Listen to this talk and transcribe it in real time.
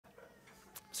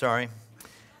Sorry.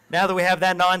 Now that we have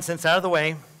that nonsense out of the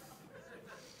way,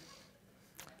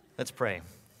 let's pray.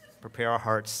 Prepare our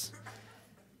hearts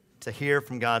to hear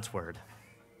from God's word.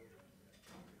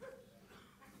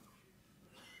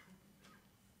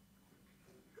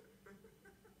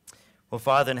 Well,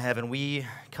 Father in heaven, we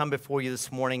come before you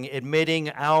this morning admitting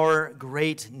our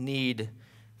great need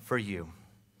for you.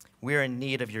 We are in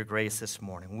need of your grace this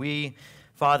morning. We,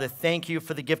 Father, thank you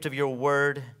for the gift of your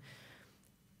word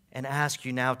and ask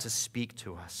you now to speak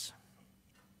to us.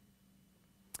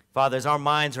 Father, as our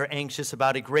minds are anxious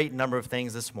about a great number of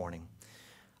things this morning,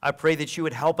 I pray that you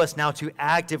would help us now to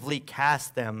actively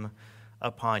cast them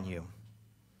upon you.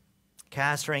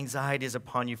 Cast our anxieties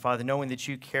upon you, Father, knowing that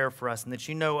you care for us and that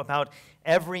you know about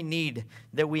every need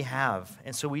that we have.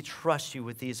 And so we trust you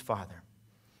with these, Father.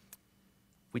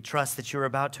 We trust that you're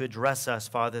about to address us,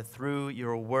 Father, through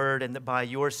your word, and that by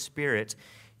your Spirit,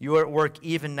 you are at work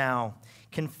even now,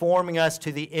 conforming us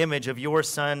to the image of your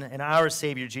Son and our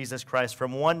Savior, Jesus Christ,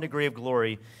 from one degree of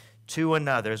glory to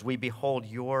another as we behold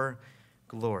your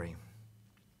glory.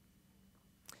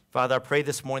 Father, I pray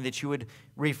this morning that you would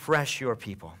refresh your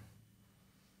people,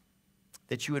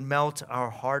 that you would melt our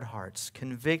hard hearts,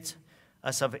 convict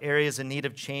us of areas in need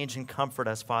of change, and comfort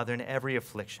us, Father, in every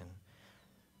affliction.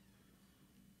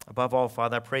 Above all,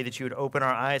 Father, I pray that you would open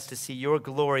our eyes to see your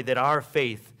glory, that our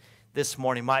faith this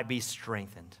morning might be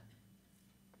strengthened.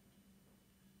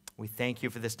 We thank you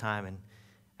for this time and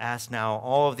ask now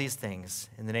all of these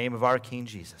things in the name of our King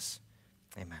Jesus.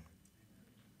 Amen.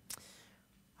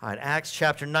 All right, Acts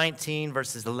chapter 19,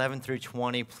 verses 11 through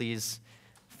 20, please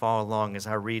follow along as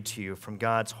I read to you from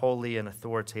God's holy and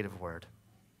authoritative word.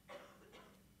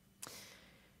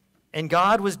 And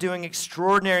God was doing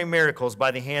extraordinary miracles by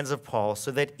the hands of Paul,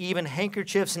 so that even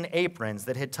handkerchiefs and aprons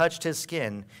that had touched his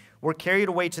skin were carried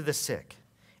away to the sick,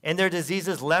 and their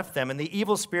diseases left them, and the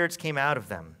evil spirits came out of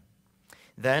them.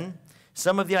 Then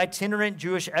some of the itinerant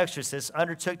Jewish exorcists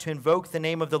undertook to invoke the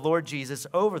name of the Lord Jesus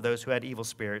over those who had evil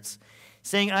spirits,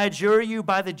 saying, I adjure you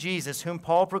by the Jesus whom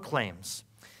Paul proclaims.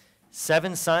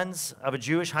 7 sons of a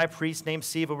Jewish high priest named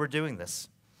Sceva were doing this.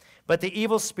 But the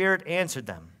evil spirit answered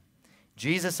them,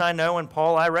 Jesus I know, and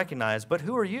Paul I recognize, but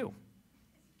who are you?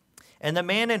 And the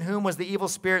man in whom was the evil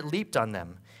spirit leaped on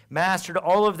them, mastered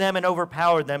all of them, and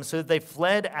overpowered them, so that they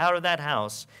fled out of that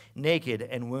house naked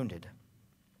and wounded.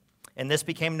 And this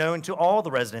became known to all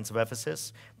the residents of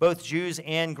Ephesus, both Jews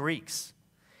and Greeks.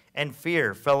 And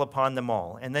fear fell upon them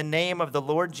all, and the name of the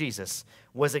Lord Jesus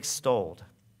was extolled.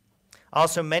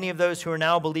 Also, many of those who are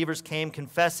now believers came,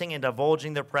 confessing and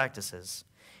divulging their practices.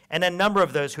 And a number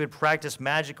of those who had practiced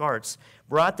magic arts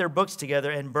brought their books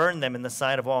together and burned them in the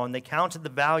sight of all. And they counted the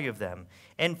value of them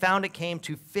and found it came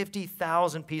to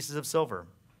 50,000 pieces of silver.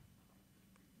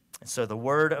 And so the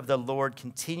word of the Lord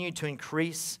continued to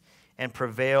increase and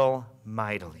prevail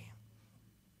mightily.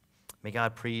 May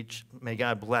God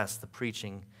bless the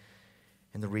preaching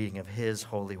and the reading of his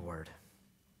holy word.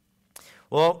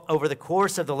 Well, over the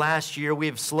course of the last year, we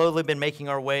have slowly been making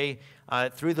our way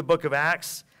through the book of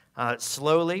Acts,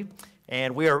 slowly,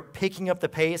 and we are picking up the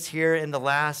pace here in the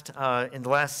last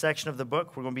section of the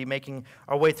book. We're going to be making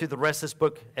our way through the rest of this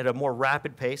book at a more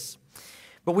rapid pace.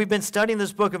 But we've been studying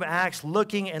this book of Acts,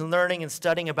 looking and learning and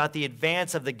studying about the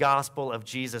advance of the gospel of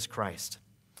Jesus Christ.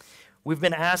 We've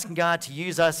been asking God to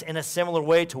use us in a similar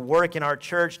way to work in our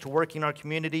church, to work in our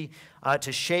community,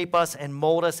 to shape us and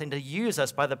mold us, and to use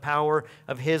us by the power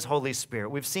of his Holy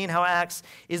Spirit. We've seen how Acts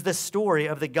is the story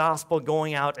of the gospel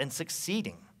going out and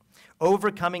succeeding,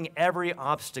 overcoming every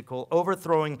obstacle,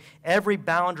 overthrowing every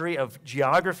boundary of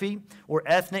geography or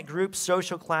ethnic group,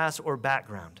 social class, or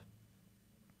background.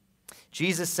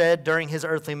 Jesus said during his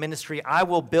earthly ministry, I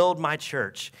will build my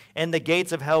church, and the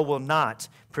gates of hell will not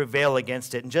prevail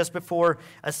against it. And just before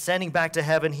ascending back to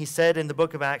heaven, he said in the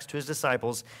book of Acts to his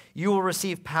disciples, you will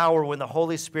receive power when the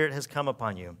Holy Spirit has come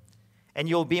upon you, and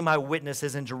you will be my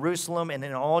witnesses in Jerusalem and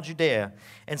in all Judea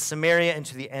and Samaria and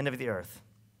to the end of the earth.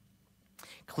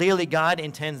 Clearly, God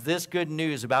intends this good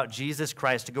news about Jesus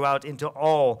Christ to go out into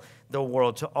all the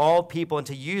world, to all people, and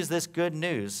to use this good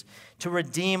news to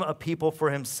redeem a people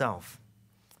for himself.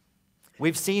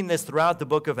 We've seen this throughout the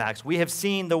book of Acts. We have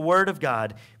seen the word of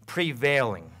God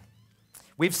prevailing.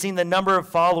 We've seen the number of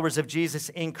followers of Jesus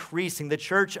increasing, the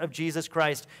church of Jesus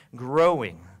Christ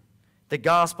growing, the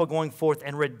gospel going forth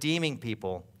and redeeming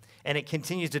people, and it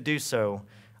continues to do so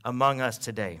among us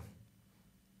today.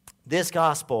 This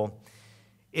gospel,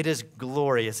 it is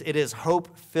glorious, it is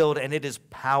hope-filled, and it is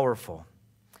powerful.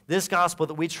 This gospel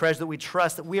that we treasure, that we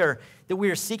trust, that we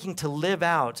are seeking to live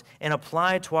out and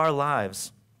apply to our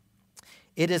lives,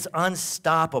 it is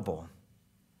unstoppable.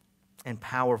 and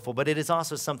powerful, but it is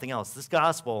also something else. This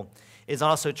gospel is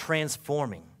also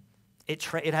transforming. It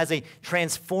has a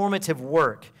transformative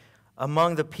work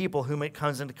among the people whom it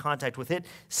comes into contact with. It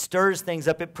stirs things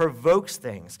up. It provokes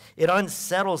things. It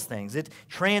unsettles things. It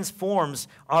transforms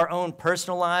our own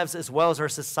personal lives as well as our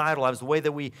societal lives, the way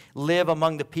that we live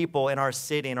among the people in our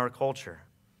city and our culture.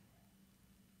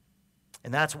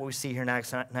 And that's what we see here in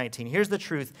Acts 19. Here's the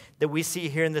truth that we see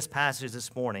here in this passage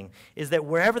this morning, is that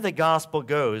wherever the gospel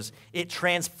goes, it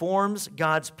transforms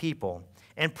God's people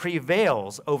and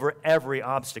prevails over every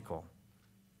obstacle.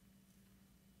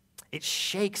 It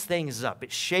shakes things up.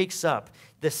 It shakes up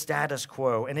the status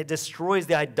quo, and it destroys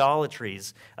the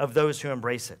idolatries of those who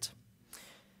embrace it.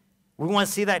 We want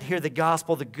to see that here, the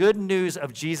gospel, the good news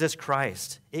of Jesus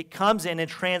Christ. It comes in and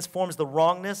transforms the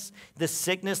wrongness, the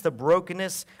sickness, the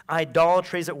brokenness,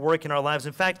 idolatries at work in our lives.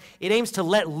 In fact, it aims to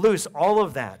let loose all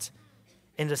of that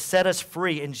and to set us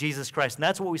free in Jesus Christ. And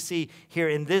that's what we see here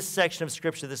in this section of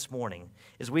Scripture this morning,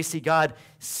 is we see God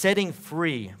setting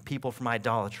free people from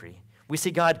idolatry. We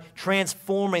see God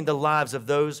transforming the lives of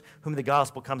those whom the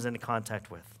gospel comes into contact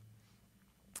with.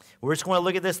 We're just going to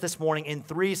look at this morning in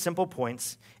 3 simple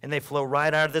points, and they flow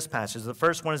right out of this passage. The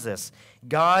first one is this: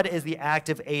 God is the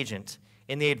active agent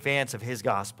in the advance of his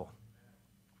gospel.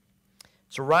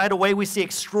 So right away, we see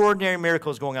extraordinary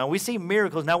miracles going on. We see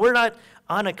miracles. Now, we're not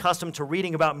unaccustomed to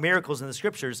reading about miracles in the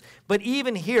Scriptures, but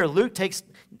even here, Luke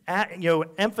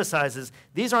emphasizes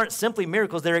these aren't simply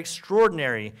miracles, they're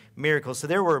extraordinary miracles. So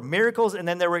there were miracles, and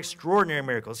then there were extraordinary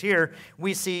miracles. Here,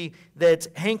 we see that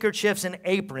handkerchiefs and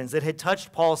aprons that had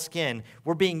touched Paul's skin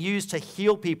were being used to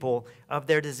heal people of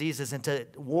their diseases and to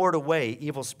ward away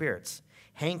evil spirits.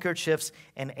 Handkerchiefs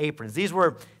and aprons. These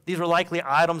were likely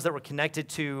items that were connected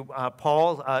to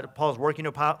Paul. Paul's work.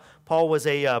 Paul was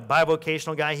a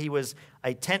bivocational guy. He was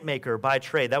a tent maker by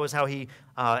trade. That was how he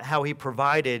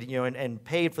provided, and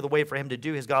paid for the way for him to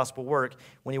do his gospel work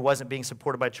when he wasn't being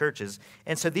supported by churches.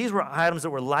 And so these were items that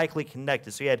were likely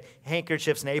connected. So you had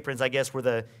handkerchiefs and aprons, I guess,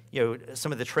 were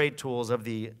some of the trade tools of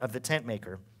the tent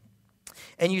maker.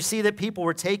 And you see that people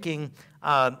were taking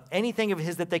anything of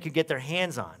his that they could get their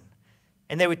hands on.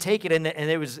 And they would take it, and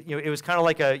it was kind of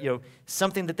like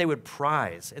something that they would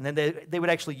prize, and then they would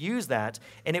actually use that,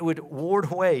 and it would ward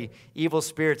away evil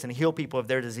spirits and heal people of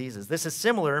their diseases. This is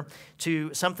similar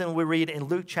to something we read in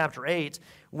Luke chapter 8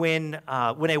 when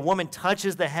a woman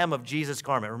touches the hem of Jesus'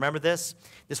 garment. Remember this?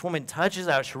 This woman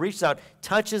she reaches out,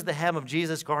 touches the hem of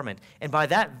Jesus' garment, and by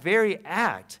that very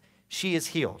act, she is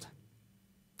healed.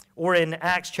 Or in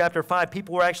Acts chapter 5,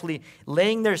 people were actually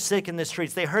laying their sick in the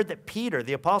streets. They heard that Peter,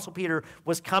 the Apostle Peter,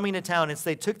 was coming to town, and so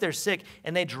they took their sick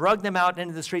and they dragged them out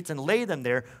into the streets and laid them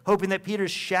there, hoping that Peter's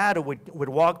shadow would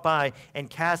walk by and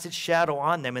cast its shadow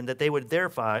on them, and that they would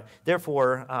therefore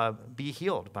be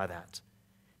healed by that.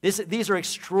 These are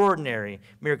extraordinary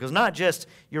miracles, not just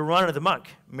your run-of-the-muck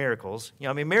miracles.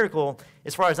 Miracle,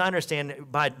 as far as I understand,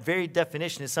 by very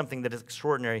definition, is something that is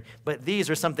extraordinary, but these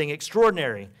are something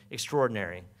extraordinary,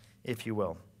 if you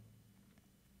will.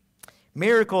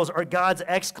 Miracles are God's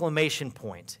exclamation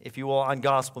point, if you will, on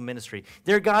gospel ministry.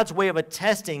 They're God's way of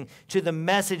attesting to the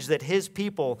message that his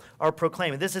people are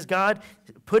proclaiming. This is God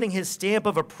putting his stamp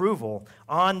of approval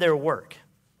on their work.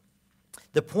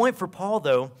 The point for Paul,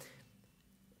 though,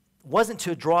 wasn't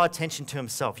to draw attention to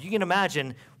himself. You can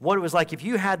imagine what it was like if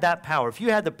you had that power, if you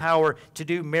had the power to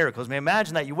do miracles.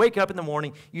 Imagine that. You wake up in the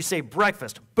morning, you say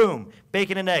breakfast, boom,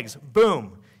 bacon and eggs,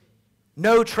 boom.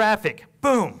 No traffic,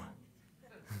 boom.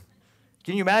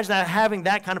 Can you imagine that, having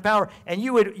that kind of power? And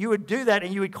you would do that,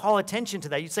 and you would call attention to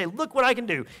that. You'd say, look what I can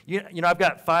do. I've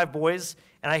got 5 boys,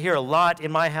 and I hear a lot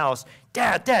in my house,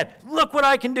 Dad, look what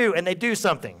I can do. And they do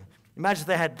something. Imagine if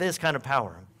they had this kind of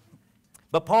power.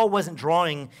 But Paul wasn't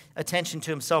drawing attention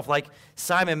to himself like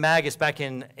Simon Magus back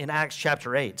in Acts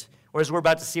chapter 8, or as we're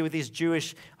about to see with these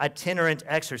Jewish itinerant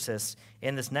exorcists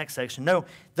in this next section. No,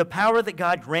 the power that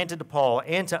God granted to Paul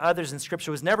and to others in Scripture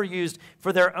was never used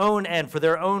for their own end, for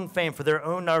their own fame, for their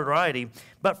own notoriety,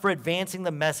 but for advancing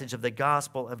the message of the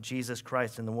gospel of Jesus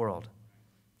Christ in the world.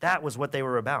 That was what they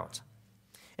were about.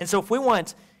 And so if we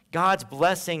want God's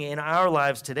blessing in our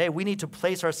lives today, we need to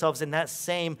place ourselves in that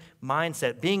same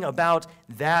mindset, being about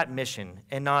that mission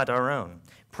and not our own,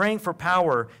 praying for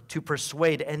power to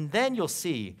persuade, and then you'll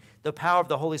see the power of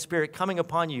the Holy Spirit coming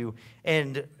upon you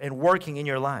and working in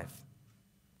your life.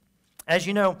 As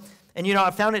you know,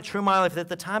 I've found it true in my life that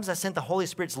the times I sense the Holy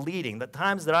Spirit's leading, the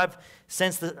times that I've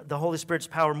sensed the Holy Spirit's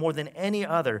power more than any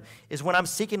other, is when I'm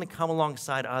seeking to come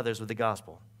alongside others with the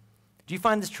gospel. Do you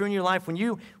find this true in your life? When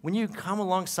you come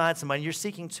alongside somebody, you're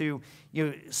seeking to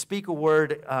speak a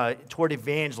word toward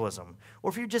evangelism,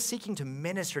 or if you're just seeking to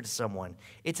minister to someone,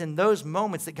 it's in those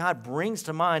moments that God brings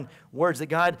to mind words, that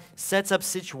God sets up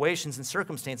situations and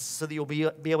circumstances so that you'll be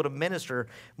able to minister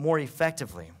more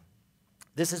effectively.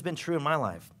 This has been true in my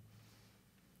life.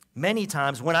 Many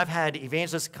times when I've had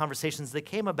evangelistic conversations that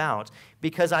came about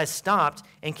because I stopped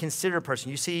and considered a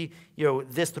person. You see,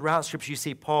 this throughout Scripture. You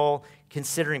see Paul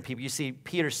considering people. You see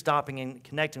Peter stopping and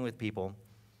connecting with people.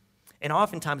 And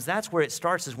oftentimes that's where it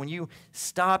starts, is when you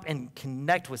stop and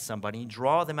connect with somebody, you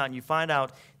draw them out, and you find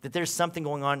out that there's something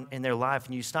going on in their life,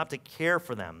 and you stop to care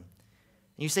for them.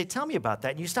 And you say, tell me about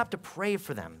that. And you stop to pray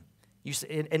for them.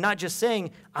 And not just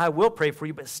saying, I will pray for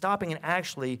you, but stopping and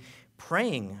actually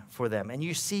praying for them, and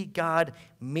you see God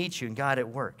meet you and God at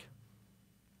work.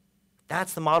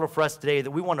 That's the model for us today,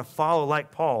 that we want to follow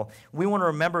like Paul. We want to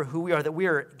remember who we are, that we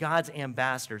are God's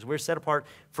ambassadors. We're set apart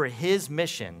for his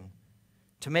mission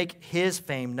to make his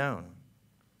fame known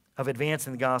of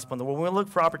advancing the gospel in the world. We look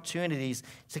for opportunities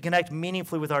to connect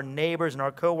meaningfully with our neighbors and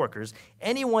our coworkers,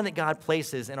 anyone that God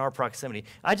places in our proximity.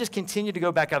 I just continue to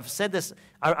go back. I've said this,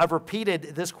 I've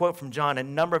repeated this quote from John a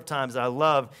number of times. I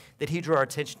love that he drew our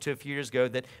attention to a few years ago,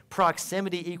 that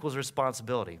proximity equals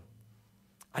responsibility.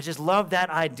 I just love that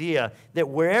idea that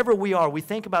wherever we are, we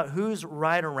think about who's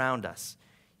right around us.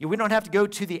 We don't have to go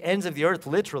to the ends of the earth,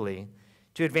 literally,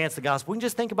 to advance the gospel. We can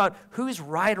just think about who's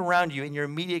right around you in your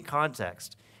immediate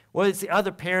context. Whether it's the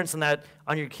other parents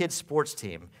on your kid's sports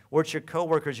team, or it's your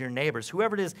coworkers, your neighbors,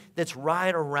 whoever it is that's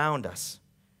right around us.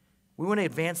 We want to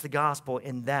advance the gospel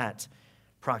in that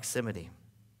proximity.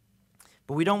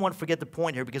 But we don't want to forget the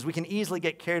point here, because we can easily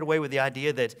get carried away with the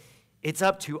idea that it's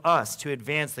up to us to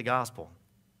advance the gospel.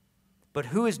 But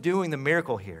who is doing the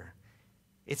miracle here?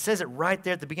 It says it right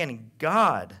there at the beginning.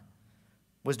 God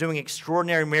was doing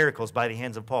extraordinary miracles by the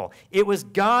hands of Paul. It was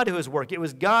God who was working. It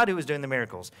was God who was doing the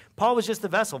miracles. Paul was just the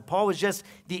vessel. Paul was just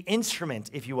the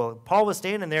instrument, if you will. Paul was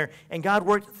standing there, and God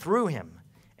worked through him.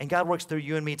 And God works through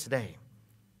you and me today.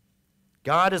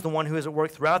 God is the one who is at work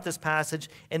throughout this passage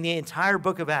and the entire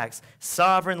book of Acts,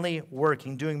 sovereignly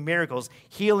working, doing miracles,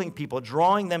 healing people,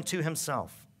 drawing them to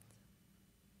himself.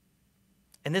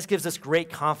 And this gives us great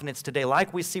confidence today.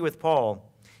 Like we see with Paul,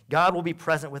 God will be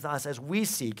present with us as we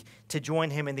seek to join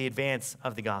him in the advance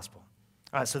of the gospel.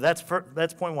 All right, so that's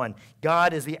point one.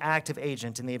 God is the active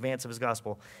agent in the advance of his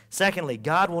gospel. Secondly,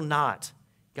 God will not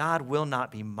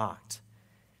be mocked,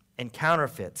 and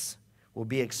counterfeits will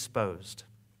be exposed.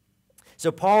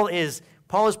 So Paul is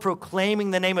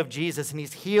proclaiming the name of Jesus, and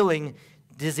he's healing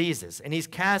diseases, and he's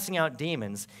casting out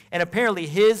demons, and apparently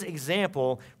his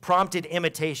example prompted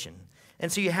imitation. And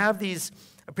so you have these.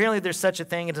 Apparently, there's such a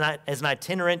thing as an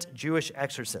itinerant Jewish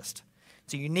exorcist.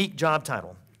 It's a unique job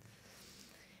title.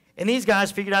 And these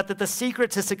guys figured out that the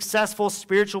secret to successful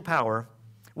spiritual power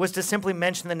was to simply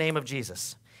mention the name of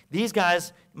Jesus. These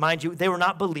guys, mind you, they were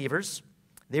not believers.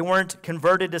 They weren't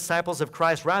converted disciples of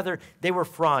Christ. Rather, they were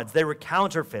frauds. They were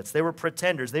counterfeits. They were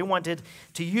pretenders. They wanted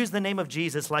to use the name of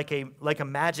Jesus like a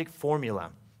magic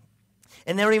formula.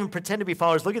 And they don't even pretend to be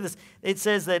followers. Look at this. It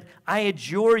says that I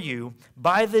adjure you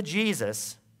by the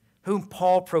Jesus whom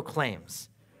Paul proclaims.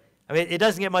 I mean, it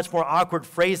doesn't get much more awkward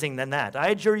phrasing than that. I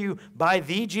adjure you by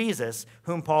the Jesus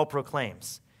whom Paul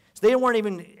proclaims. So they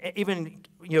weren't even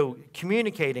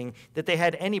communicating that they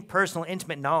had any personal,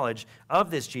 intimate knowledge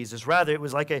of this Jesus. Rather, it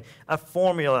was like a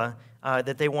formula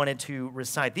that they wanted to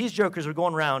recite. These jokers were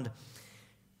going around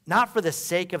not for the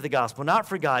sake of the gospel, not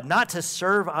for God, not to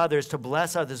serve others, to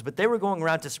bless others, but they were going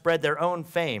around to spread their own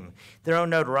fame, their own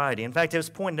notoriety. In fact, it was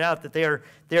pointed out that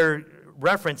they're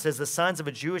referenced as the sons of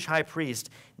a Jewish high priest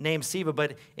named Siva,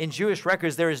 but in Jewish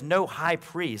records, there is no high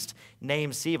priest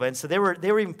named Siva. And so they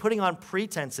were even putting on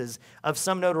pretenses of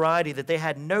some notoriety that they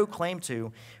had no claim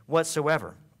to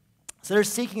whatsoever. So they're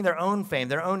seeking their own fame,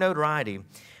 their own notoriety.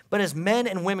 But as men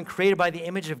and women created by the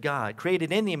image of God,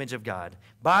 created in the image of God,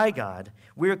 by God,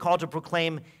 we are called to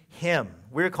proclaim him.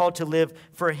 We are called to live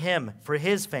for him, for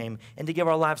his fame, and to give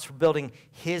our lives for building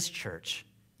his church,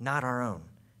 not our own.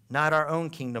 Not our own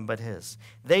kingdom, but his.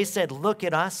 They said, look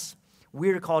at us.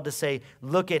 We're called to say,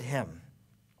 look at him.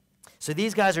 So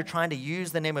these guys are trying to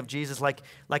use the name of Jesus like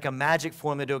a magic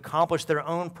formula to accomplish their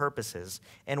own purposes.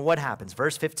 And what happens?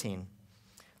 Verse 15.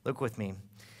 Look with me. It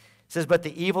says, but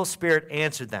the evil spirit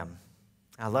answered them.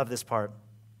 I love this part.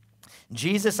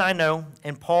 Jesus I know,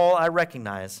 and Paul I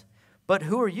recognize, but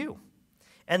who are you?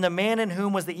 And the man in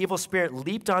whom was the evil spirit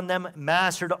leaped on them,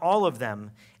 mastered all of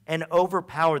them, and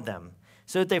overpowered them,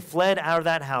 so that they fled out of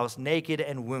that house naked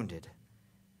and wounded.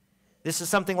 This is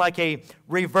something like a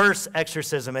reverse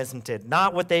exorcism, isn't it?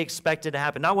 Not what they expected to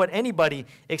happen, not what anybody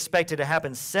expected to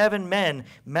happen. 7 men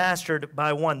mastered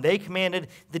by one. They commanded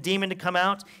the demon to come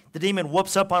out. The demon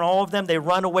whoops up on all of them. They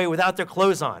run away without their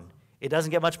clothes on. It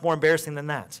doesn't get much more embarrassing than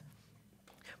that.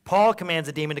 Paul commands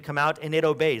the demon to come out, and it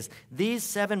obeys. These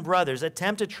 7 brothers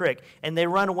attempt a trick, and they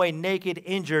run away naked,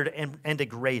 injured, and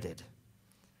degraded.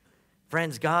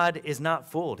 Friends, God is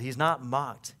not fooled. He's not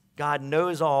mocked. God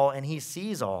knows all, and he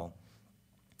sees all.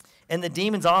 And the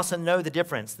demons also know the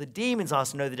difference. The demons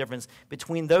also know the difference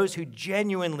between those who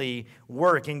genuinely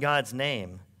work in God's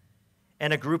name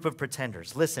and a group of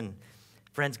pretenders. Listen,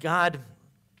 friends, God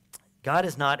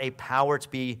is not a power to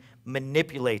be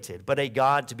manipulated, but a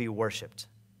God to be worshiped.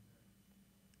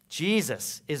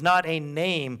 Jesus is not a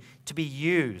name to be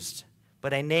used,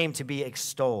 but a name to be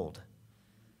extolled.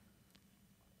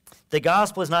 The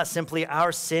gospel is not simply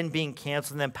our sin being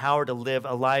canceled and empowered to live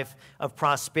a life of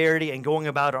prosperity and going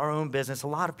about our own business. A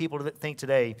lot of people think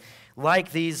today,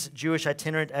 like these Jewish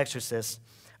itinerant exorcists,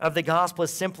 of the gospel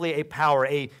as simply a power,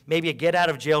 maybe a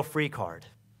get-out-of-jail-free card.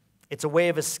 It's a way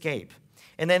of escape.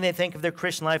 And then they think of their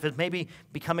Christian life as maybe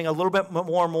becoming a little bit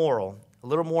more moral, a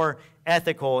little more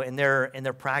ethical in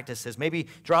their practices, maybe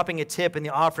dropping a tip in the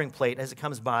offering plate as it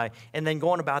comes by, and then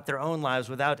going about their own lives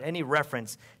without any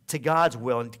reference to God's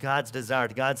will and to God's desire,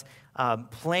 to God's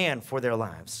plan for their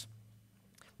lives.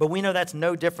 But we know that's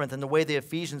no different than the way the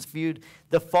Ephesians viewed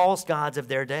the false gods of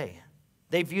their day.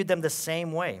 They viewed them the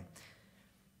same way.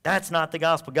 That's not the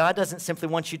gospel. God doesn't simply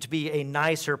want you to be a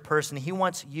nicer person. He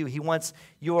wants you. He wants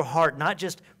your heart, not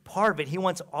just part of it. He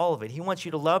wants all of it. He wants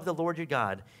you to love the Lord your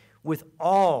God with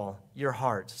all your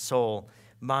heart, soul,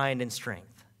 mind, and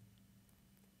strength.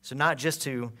 So not just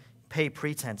to pay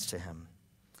pretense to him.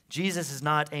 Jesus is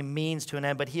not a means to an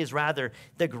end, but he is rather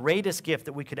the greatest gift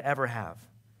that we could ever have.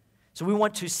 So we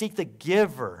want to seek the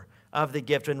giver of the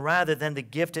gift, and rather than the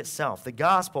gift itself. The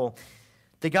gospel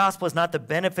is not the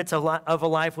benefits of a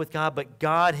life with God, but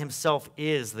God himself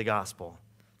is the gospel.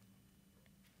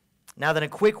 Now then,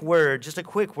 just a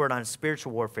quick word on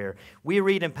spiritual warfare. We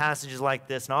read in passages like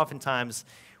this, and oftentimes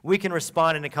we can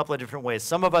respond in a couple of different ways.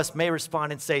 Some of us may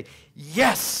respond and say,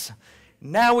 yes,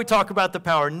 now we talk about the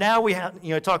power. Now we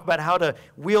talk about how to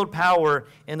wield power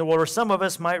in the world. Or some of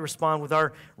us might respond with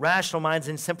our rational minds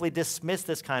and simply dismiss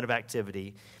this kind of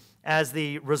activity as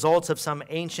the results of some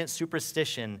ancient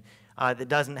superstition that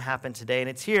doesn't happen today. And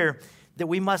it's here that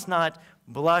we must not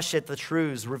blush at the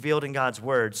truths revealed in God's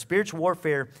word. Spiritual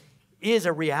warfare is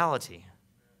a reality.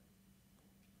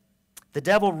 The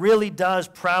devil really does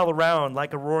prowl around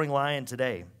like a roaring lion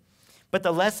today. But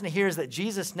the lesson here is that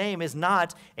Jesus' name is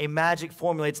not a magic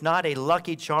formula. It's not a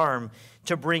lucky charm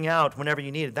to bring out whenever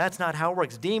you need it. That's not how it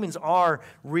works. Demons are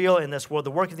real in this world.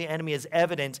 The work of the enemy is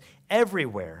evident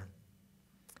everywhere.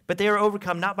 But they are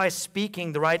overcome not by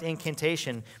speaking the right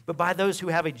incantation, but by those who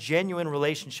have a genuine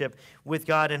relationship with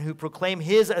God and who proclaim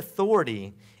his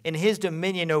authority and his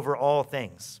dominion over all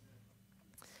things.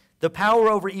 The power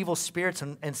over evil spirits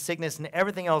and sickness and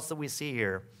everything else that we see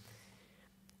here,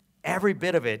 every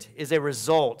bit of it is a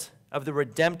result of the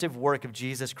redemptive work of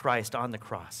Jesus Christ on the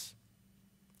cross.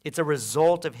 It's a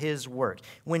result of his work.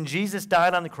 When Jesus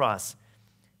died on the cross,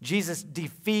 Jesus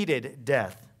defeated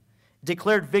death,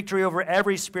 declared victory over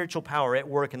every spiritual power at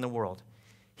work in the world.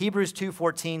 Hebrews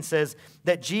 2:14 says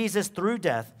that Jesus, through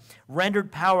death,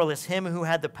 rendered powerless him who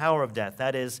had the power of death,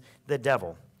 that is, the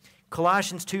devil.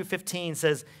 Colossians 2:15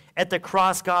 says, at the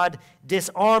cross, God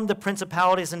disarmed the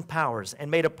principalities and powers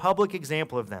and made a public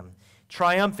example of them,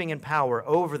 triumphing in power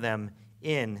over them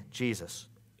in Jesus.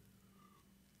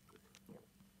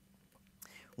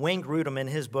 Wayne Grudem, in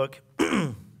his book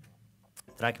that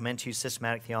I commend to you,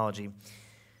 Systematic Theology,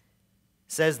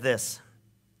 says this.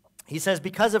 He says,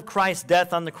 because of Christ's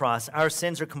death on the cross, our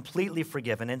sins are completely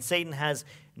forgiven, and Satan has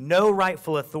no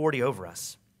rightful authority over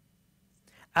us.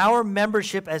 Our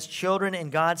membership as children in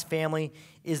God's family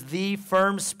is the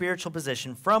firm spiritual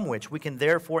position from which we can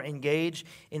therefore engage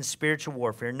in spiritual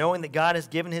warfare, knowing that God has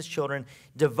given his children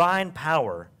divine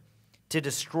power to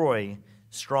destroy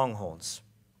strongholds.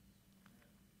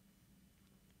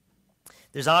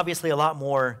 There's obviously a lot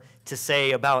more to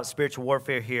say about spiritual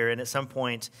warfare here, and at some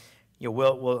point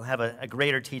we'll have a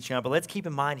greater teaching on it. But let's keep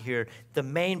in mind here the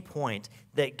main point,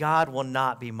 that God will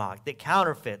not be mocked, that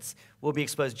counterfeits will be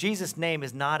exposed. Jesus' name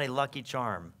is not a lucky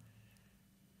charm.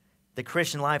 The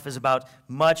Christian life is about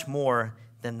much more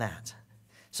than that.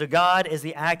 So God is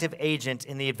the active agent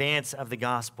in the advance of the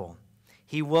gospel.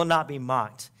 He will not be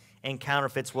mocked, and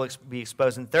counterfeits will be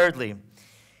exposed. And thirdly,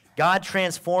 God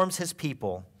transforms his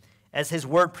people as his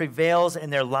word prevails in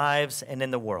their lives and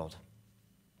in the world.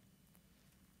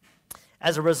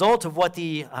 As a result of what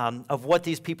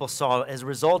these people saw, as a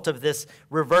result of this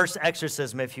reverse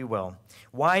exorcism, if you will,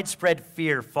 widespread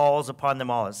fear falls upon them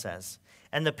all, it says.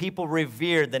 And the people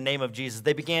revered the name of Jesus.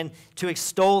 They began to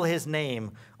extol his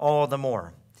name all the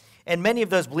more. And many of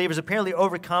those believers, apparently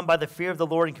overcome by the fear of the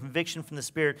Lord and conviction from the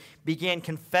Spirit, began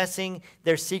confessing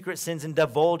their secret sins and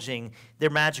divulging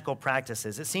their magical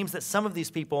practices. It seems that some of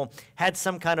these people had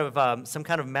some kind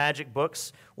of magic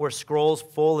books or scrolls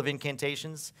full of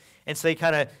incantations. And so they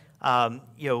kind of,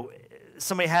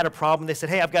 somebody had a problem. They said,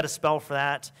 hey, I've got a spell for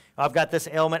that. I've got this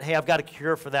ailment. Hey, I've got a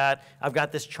cure for that. I've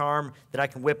got this charm that I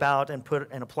can whip out and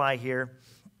put and apply here.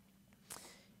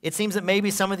 It seems that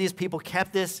maybe some of these people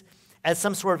kept this as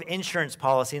some sort of insurance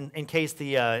policy in case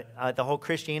the whole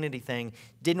Christianity thing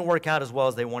didn't work out as well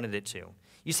as they wanted it to.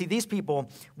 You see, these people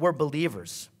were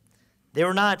believers. They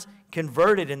were not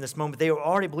converted in this moment. They were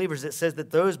already believers. It says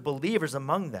that those believers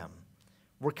among them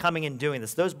were coming and doing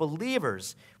this. Those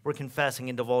believers were confessing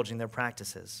and divulging their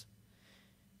practices.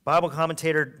 Bible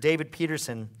commentator David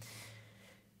Peterson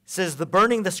says, the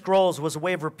burning the scrolls was a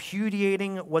way of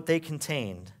repudiating what they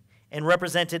contained and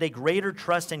represented a greater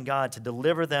trust in God to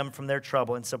deliver them from their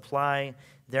trouble and supply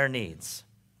their needs.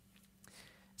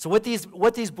 So what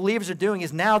these believers are doing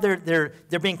is now they're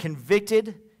being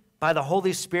convicted by the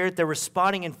Holy Spirit. They're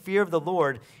responding in fear of the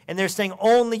Lord, and they're saying,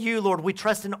 only you, Lord, we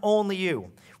trust in only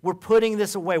you. We're putting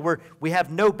this away. We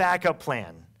have no backup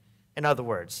plan, in other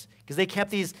words. Because they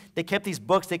kept these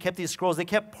books, they kept these scrolls, they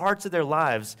kept parts of their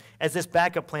lives as this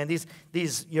backup plan,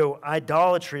 these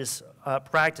idolatrous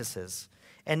practices.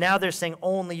 And now they're saying,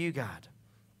 only you, God.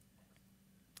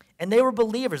 And they were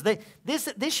believers.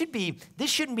 This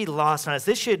shouldn't be lost on us.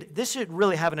 This should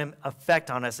really have an effect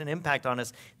on us, an impact on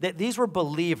us, that these were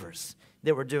believers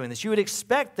that were doing this. You would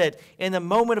expect that in the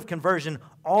moment of conversion,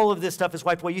 all of this stuff is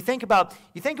wiped away. You think about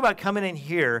coming in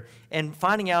here and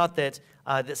finding out that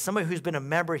somebody who's been a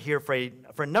member here for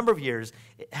a number of years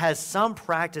has some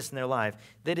practice in their life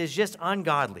that is just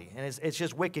ungodly, and it's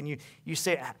just wicked. You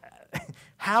say,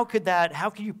 how could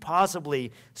you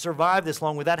possibly survive this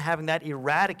long without having that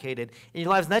eradicated in your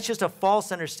lives? And that's just a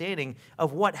false understanding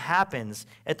of what happens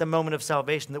at the moment of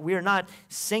salvation, that we are not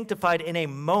sanctified in a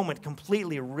moment,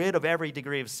 completely rid of every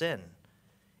degree of sin.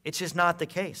 It's just not the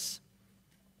case.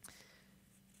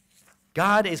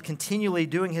 God is continually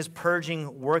doing his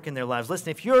purging work in their lives. Listen,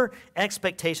 if your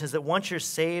expectation is that once you're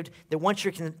saved, that once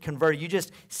you're converted, you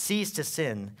just cease to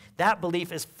sin, that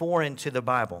belief is foreign to the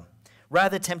Bible.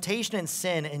 Rather, temptation and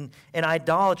sin and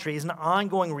idolatry is an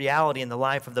ongoing reality in the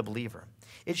life of the believer.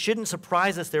 It shouldn't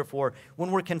surprise us, therefore,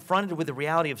 when we're confronted with the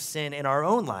reality of sin in our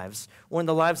own lives or in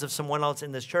the lives of someone else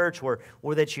in this church or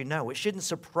that you know. It shouldn't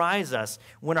surprise us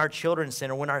when our children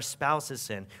sin or when our spouses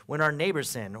sin, when our neighbors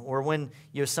sin, or when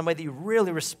somebody that you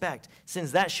really respect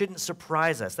sins. That shouldn't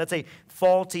surprise us. That's a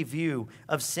faulty view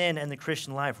of sin and the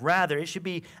Christian life. Rather, it should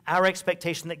be our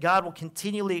expectation that God will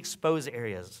continually expose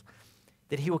areas,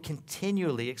 that he will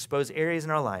continually expose areas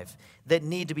in our life that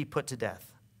need to be put to death.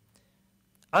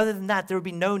 Other than that, there would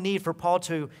be no need for Paul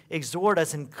to exhort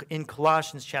us in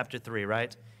Colossians chapter 3,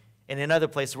 right? And in other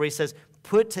places where he says,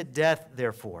 put to death,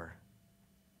 therefore.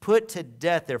 Put to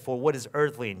death, therefore, what is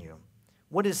earthly in you.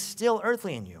 What is still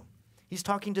earthly in you. He's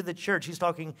talking to the church. He's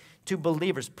talking to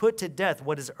believers. Put to death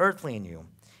what is earthly in you.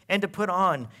 And to put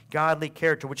on godly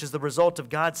character, which is the result of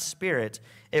God's Spirit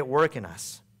at work in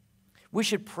us. We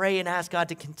should pray and ask God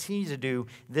to continue to do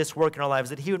this work in our lives,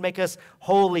 that he would make us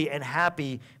holy and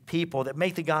happy people, that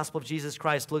make the gospel of Jesus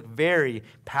Christ look very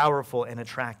powerful and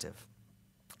attractive.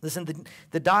 Listen,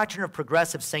 the doctrine of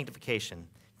progressive sanctification,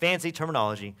 fancy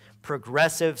terminology,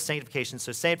 progressive sanctification.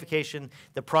 So sanctification,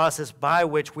 the process by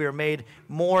which we are made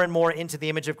more and more into the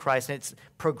image of Christ, and it's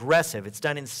progressive. It's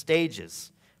done in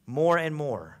stages, more and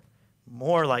more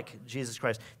like Jesus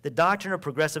Christ. The doctrine of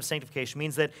progressive sanctification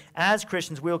means that as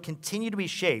Christians, we will continue to be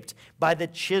shaped by the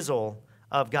chisel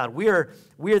of God. We are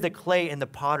the clay in the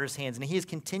potter's hands, and he is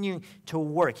continuing to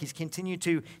work. He's continuing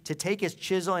to take his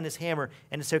chisel and his hammer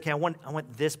and to say, okay, I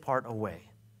want this part away.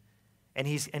 And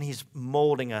he's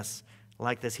molding us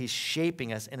like this. He's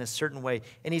shaping us in a certain way,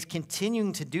 and he's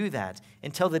continuing to do that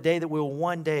until the day that we will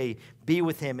one day be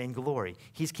with him in glory.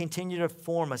 He's continuing to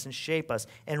form us and shape us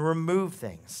and remove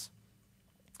things.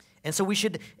 And so we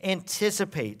should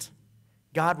anticipate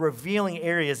God revealing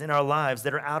areas in our lives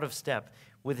that are out of step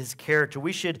with his character.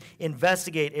 We should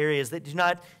investigate areas that do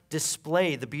not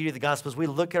display the beauty of the gospel. As we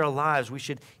look at our lives, we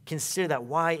should consider that.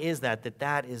 Why is that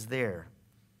is there?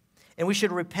 And we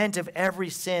should repent of every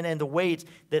sin and the weight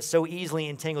that so easily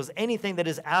entangles anything that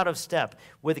is out of step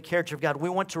with the character of God. We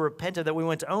want to repent of that. We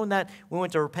want to own that. We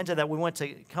want to repent of that. We want to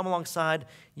come alongside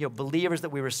believers that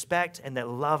we respect and that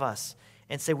love us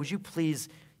and say, would you please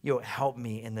help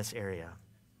me in this area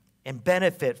and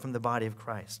benefit from the body of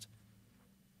Christ?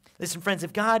 Listen, friends,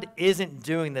 if God isn't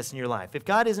doing this in your life, if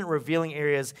God isn't revealing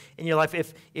areas in your life,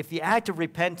 if the act of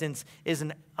repentance is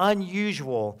an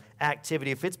unusual activity,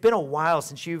 if it's been a while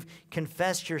since you've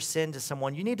confessed your sin to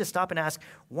someone, you need to stop and ask,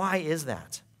 why is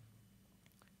that?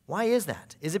 Why is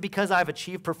that? Is it because I've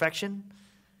achieved perfection?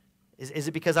 Is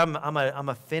it because I'm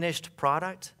a finished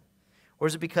product? Or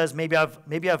is it because maybe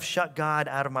I've shut God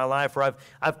out of my life, or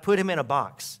I've put him in a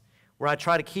box where I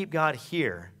try to keep God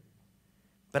here,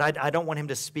 but I don't want him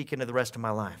to speak into the rest of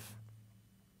my life?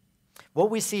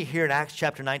 What we see here in Acts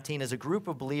chapter 19 is a group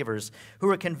of believers who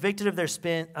are convicted of their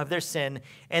sin,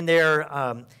 and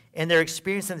they're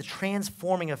experiencing the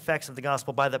transforming effects of the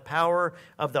gospel by the power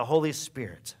of the Holy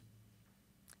Spirit.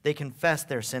 They confess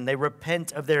their sin. They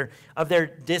repent of their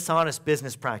dishonest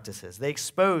business practices. They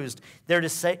exposed their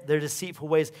deceitful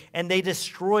ways, and they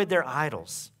destroyed their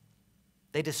idols.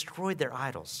 They destroyed their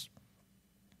idols.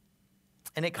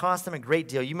 And it cost them a great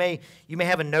deal. You may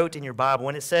have a note in your Bible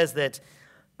when it says that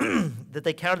that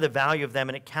they counted the value of them,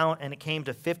 and it came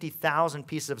to 50,000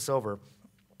 pieces of silver.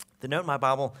 The note in my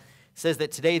Bible says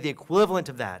that today the equivalent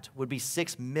of that would be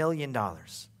 $6 million. Can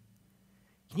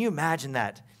you imagine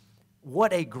that?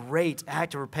 What a great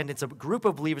act of repentance, a group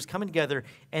of believers coming together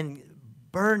and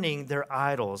burning their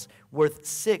idols worth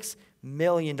 $6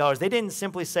 million. They didn't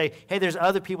simply say, hey, there's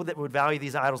other people that would value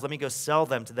these idols, let me go sell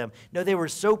them to them. No, they were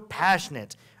so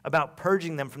passionate about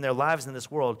purging them from their lives in this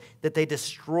world that they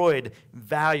destroyed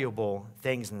valuable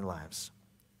things in their lives.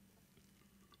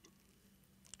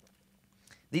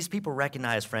 These people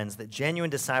recognize, friends, that genuine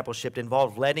discipleship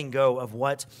involved letting go of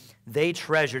what they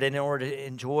treasured in order to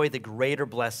enjoy the greater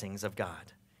blessings of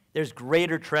God. There's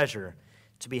greater treasure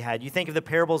to be had. You think of the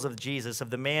parables of Jesus,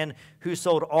 of the man who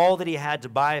sold all that he had to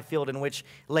buy a field in which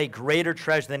lay greater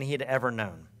treasure than he had ever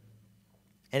known.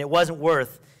 And it wasn't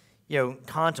worth,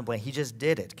 contemplating. He just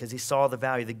did it because he saw the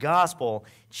value. The gospel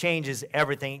changes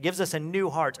everything. It gives us a new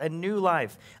heart, a new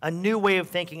life, a new way of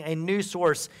thinking, a new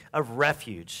source of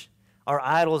refuge. Our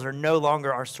idols are no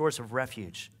longer our source of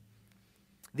refuge.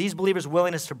 These believers'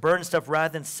 willingness to burn stuff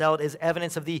rather than sell it is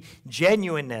evidence of the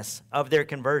genuineness of their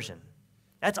conversion.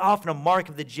 That's often a mark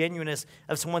of the genuineness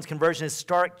of someone's conversion, is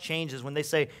stark changes when they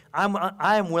say,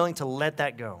 I am willing to let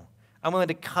that go. I'm willing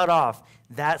to cut off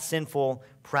that sinful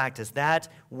practice, that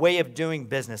way of doing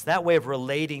business, that way of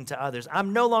relating to others.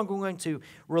 I'm no longer going to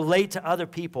relate to other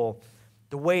people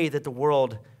the way that the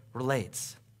world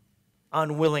relates,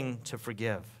 unwilling to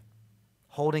forgive,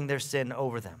 holding their sin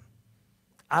over them.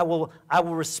 I will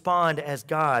respond as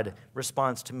God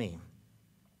responds to me.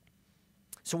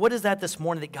 So what is that this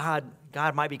morning that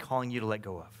God might be calling you to let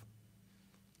go of?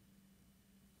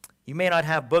 You may not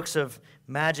have books of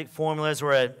magic formulas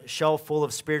or a shelf full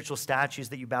of spiritual statues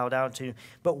that you bow down to,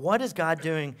 but what is God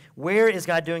doing? Where is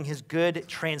God doing his good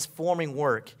transforming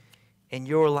work in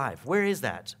your life? Where is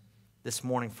that this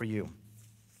morning for you?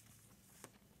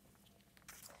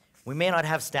 We may not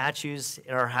have statues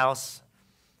in our house,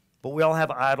 but we all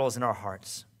have idols in our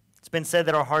hearts. It's been said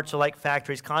that our hearts are like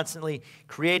factories, constantly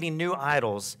creating new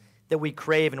idols that we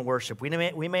crave and worship. We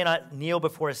may not kneel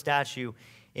before a statue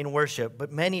in worship,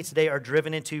 but many today are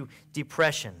driven into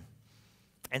depression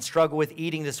and struggle with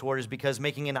eating disorders because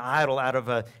making an idol out of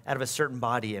a certain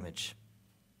body image.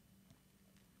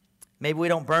 Maybe we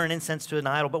don't burn incense to an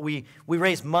idol, but we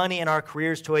raise money in our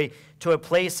careers to a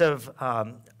place of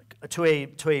to a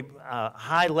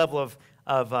high level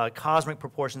of cosmic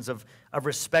proportions of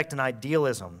respect and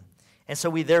idealism. And so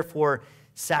we therefore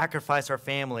sacrifice our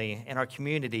family and our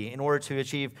community in order to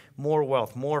achieve more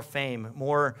wealth, more fame,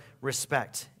 more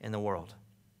respect in the world.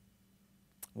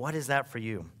 What is that for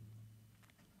you?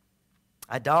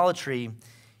 Idolatry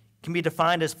can be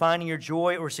defined as finding your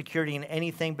joy or security in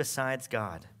anything besides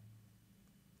God.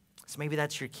 So maybe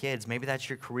that's your kids, maybe that's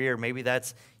your career, maybe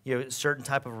that's a certain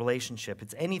type of relationship.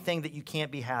 It's anything that you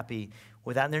can't be happy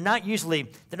without. And they're not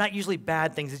usually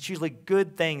bad things. It's usually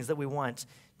good things that we want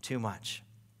too much.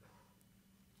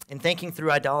 In thinking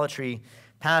through idolatry,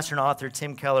 pastor and author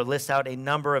Tim Keller lists out a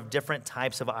number of different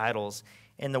types of idols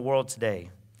in the world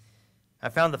today. I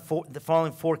found the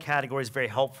following 4 categories very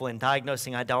helpful in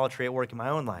diagnosing idolatry at work in my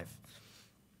own life.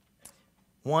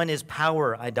 1 is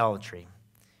power idolatry.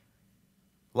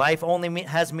 Life only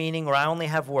has meaning, or I only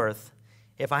have worth,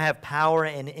 if I have power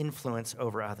and influence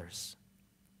over others.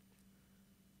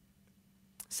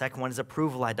 2nd one is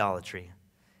approval idolatry.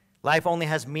 Life only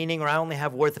has meaning, or I only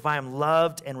have worth, if I am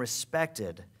loved and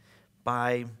respected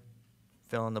by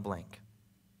fill in the blank.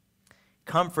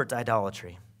 Comfort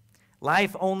idolatry.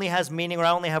 Life only has meaning, or I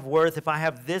only have worth, if I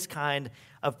have this kind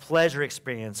of pleasure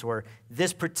experience or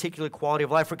this particular quality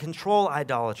of life, or control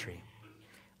idolatry.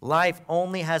 Life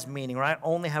only has meaning, or I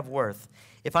only have worth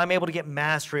if I'm able to get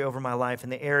mastery over my life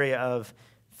in the area of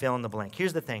fill in the blank.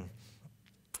 Here's the thing.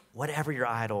 Whatever your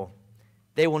idol,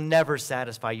 they will never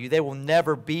satisfy you. They will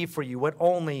never be for you what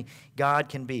only God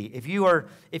can be. If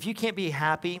you can't be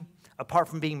happy apart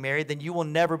from being married, then you will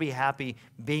never be happy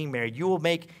being married. You will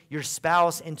make your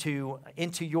spouse into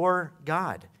your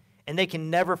God, and they can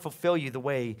never fulfill you the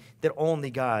way that only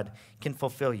God can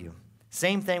fulfill you.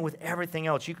 Same thing with everything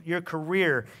else. Your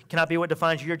career cannot be what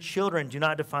defines you. Your children do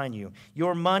not define you.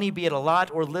 Your money, be it a lot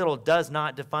or little, does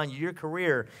not define you. Your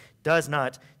career does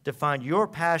not define your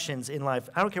passions in life.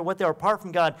 I don't care what they are. Apart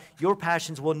from God, your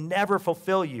passions will never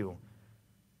fulfill you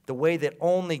the way that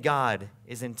only God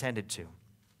is intended to.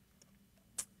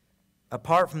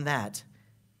 Apart from that,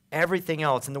 everything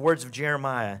else, in the words of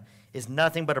Jeremiah, is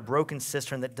nothing but a broken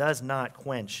cistern that does not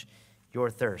quench your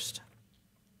thirst.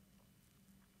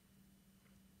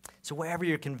 So wherever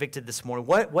you're convicted this morning,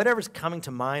 whatever's coming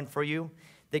to mind for you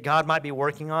that God might be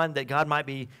working on, that God might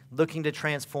be looking to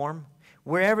transform,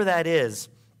 wherever that is,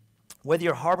 whether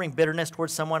you're harboring bitterness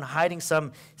towards someone, hiding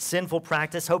some sinful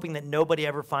practice, hoping that nobody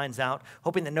ever finds out,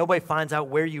 hoping that nobody finds out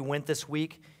where you went this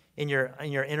week in your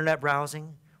internet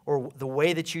browsing, or the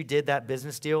way that you did that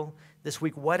business deal this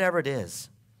week, whatever it is.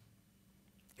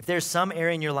 If there's some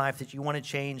area in your life that you want to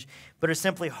change, but are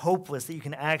simply hopeless that you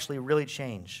can actually really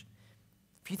change,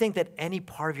 if you think that any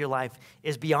part of your life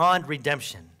is beyond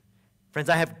redemption, friends,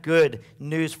 I have good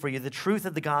news for you. The truth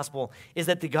of the gospel is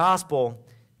that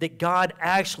that God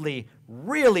actually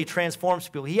really transforms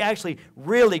people. He actually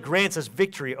really grants us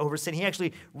victory over sin. He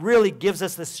actually really gives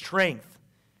us the strength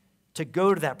to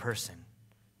go to that person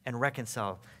and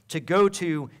reconcile, to go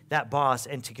to that boss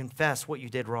and to confess what you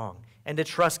did wrong, and to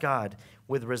trust God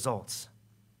with results.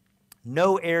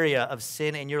 No area of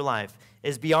sin in your life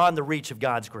is beyond the reach of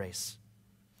God's grace.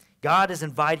 God is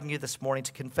inviting you this morning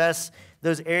to confess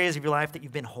those areas of your life that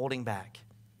you've been holding back.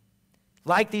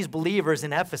 Like these believers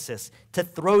in Ephesus, to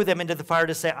throw them into the fire,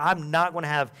 to say, I'm not going to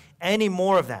have any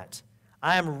more of that.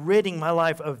 I am ridding my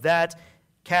life of that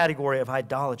category of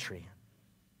idolatry.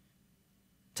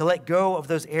 To let go of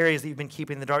those areas that you've been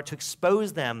keeping in the dark, to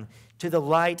expose them to the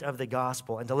light of the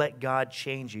gospel, and to let God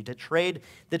change you, to trade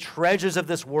the treasures of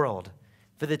this world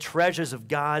for the treasures of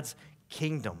God's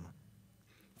kingdom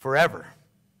forever.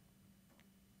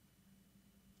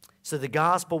 So the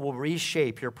gospel will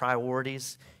reshape your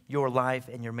priorities, your life,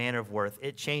 and your manner of worth.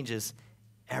 It changes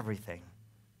everything.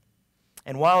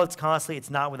 And while it's costly, it's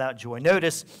not without joy.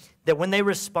 Notice that when they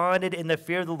responded in the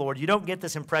fear of the Lord, you don't get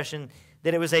this impression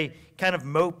that it was a kind of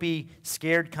mopey,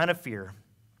 scared kind of fear,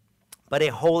 but a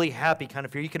holy, happy kind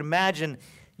of fear. You can imagine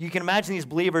these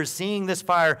believers seeing this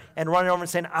fire and running over and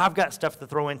saying, I've got stuff to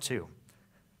throw in too.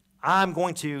 I'm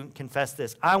going to confess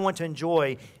this. I want to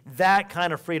enjoy that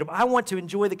kind of freedom. I want to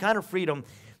enjoy the kind of freedom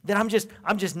that I'm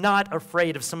just not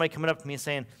afraid of somebody coming up to me and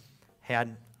saying, hey,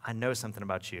 I know something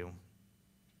about you.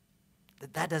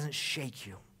 That doesn't shake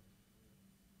you.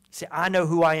 See, I know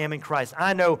who I am in Christ.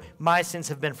 I know my sins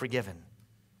have been forgiven.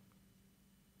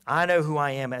 I know who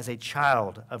I am as a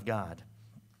child of God.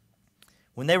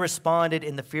 When they responded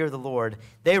in the fear of the Lord,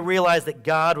 they realized that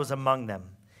God was among them.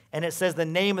 And it says the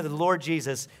name of the Lord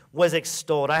Jesus was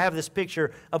extolled. I have this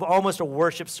picture of almost a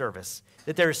worship service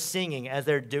that they're singing as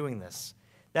they're doing this.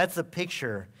 That's the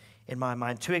picture in my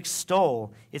mind. To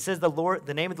extol, it says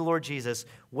the name of the Lord Jesus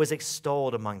was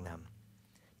extolled among them.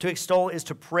 To extol is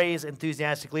to praise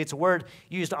enthusiastically. It's a word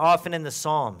used often in the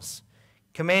Psalms,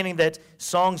 commanding that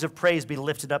songs of praise be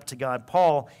lifted up to God.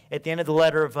 Paul, at the end of the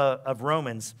letter of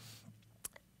Romans,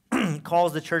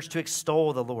 calls the church to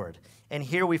extol the Lord. And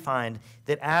here we find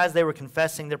that as they were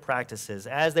confessing their practices,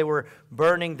 as they were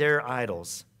burning their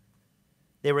idols,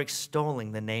 they were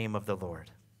extolling the name of the Lord.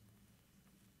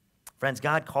 Friends,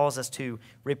 God calls us to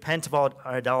repent of all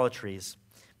idolatries,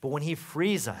 but when he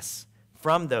frees us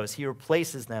from those, he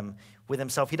replaces them with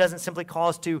himself. He doesn't simply call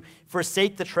us to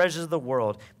forsake the treasures of the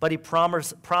world, but he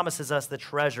promises us the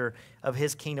treasure of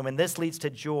his kingdom, and this leads to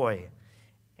joy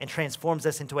and transforms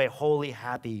us into a holy,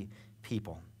 happy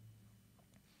people.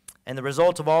 And the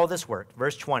result of all this work,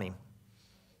 verse 20,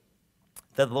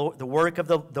 the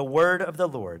word of the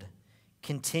Lord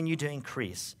continued to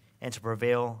increase and to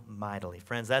prevail mightily.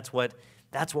 Friends, that's what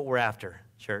we're after,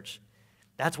 church.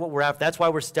 That's what we're after. That's why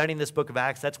we're studying this book of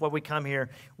Acts. That's why we come here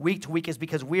week to week, is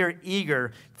because we are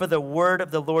eager for the word of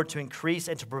the Lord to increase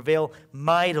and to prevail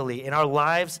mightily in our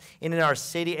lives and in our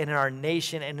city and in our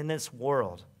nation and in this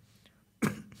world.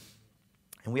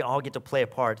 And we all get to play a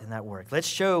part in that work. Let's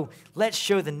show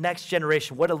the next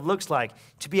generation what it looks like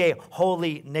to be a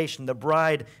holy nation, the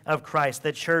bride of Christ,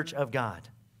 the church of God.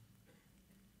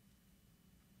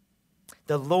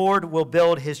 The Lord will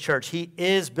build his church. He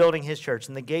is building his church,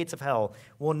 and the gates of hell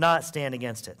will not stand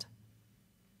against it.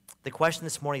 The question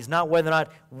this morning is not whether or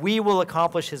not we will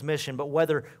accomplish his mission, but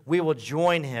whether we will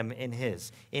join him in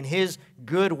his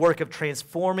good work of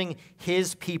transforming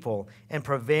his people and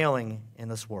prevailing in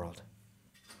this world.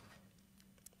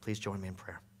 Please join me in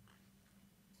prayer.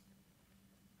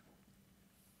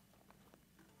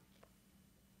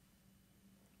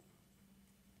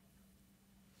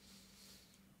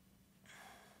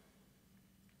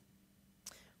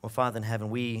 Well, Father in heaven,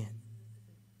 we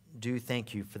do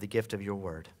thank you for the gift of your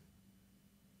word.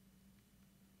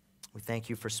 We thank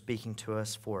you for speaking to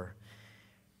us, for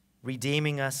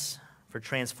redeeming us, for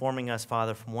transforming us,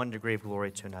 Father, from one degree of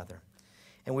glory to another.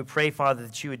 And we pray, Father,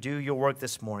 that you would do your work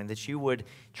this morning, that you would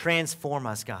transform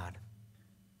us, God.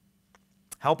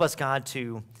 Help us, God,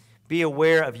 to be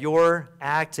aware of your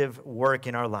active work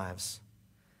in our lives.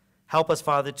 Help us,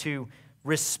 Father, to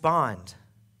respond,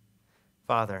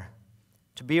 Father,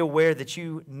 to be aware that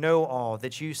you know all,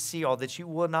 that you see all, that you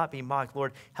will not be mocked.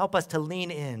 Lord, help us to lean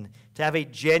in, to have a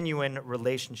genuine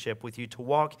relationship with you, to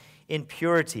walk in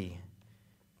purity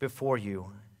before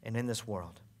you and in this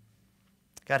world.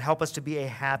 God, help us to be a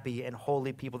happy and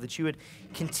holy people, that you would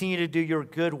continue to do your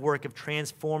good work of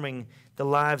transforming the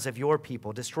lives of your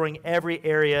people, destroying every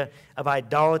area of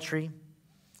idolatry,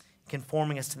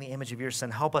 conforming us to the image of your Son.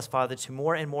 Help us, Father, to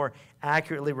more and more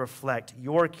accurately reflect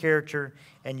your character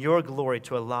and your glory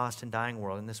to a lost and dying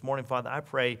world. And this morning, Father, I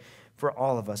pray for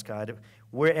all of us, God,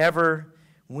 wherever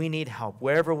we need help,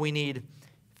 wherever we need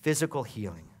physical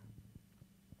healing,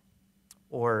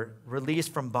 or release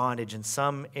from bondage in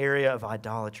some area of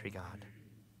idolatry, God.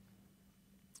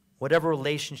 Whatever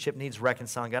relationship needs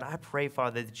reconciling, God, I pray,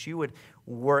 Father, that you would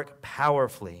work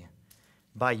powerfully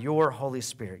by your Holy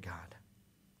Spirit, God.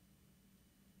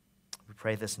 We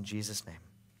pray this in Jesus' name.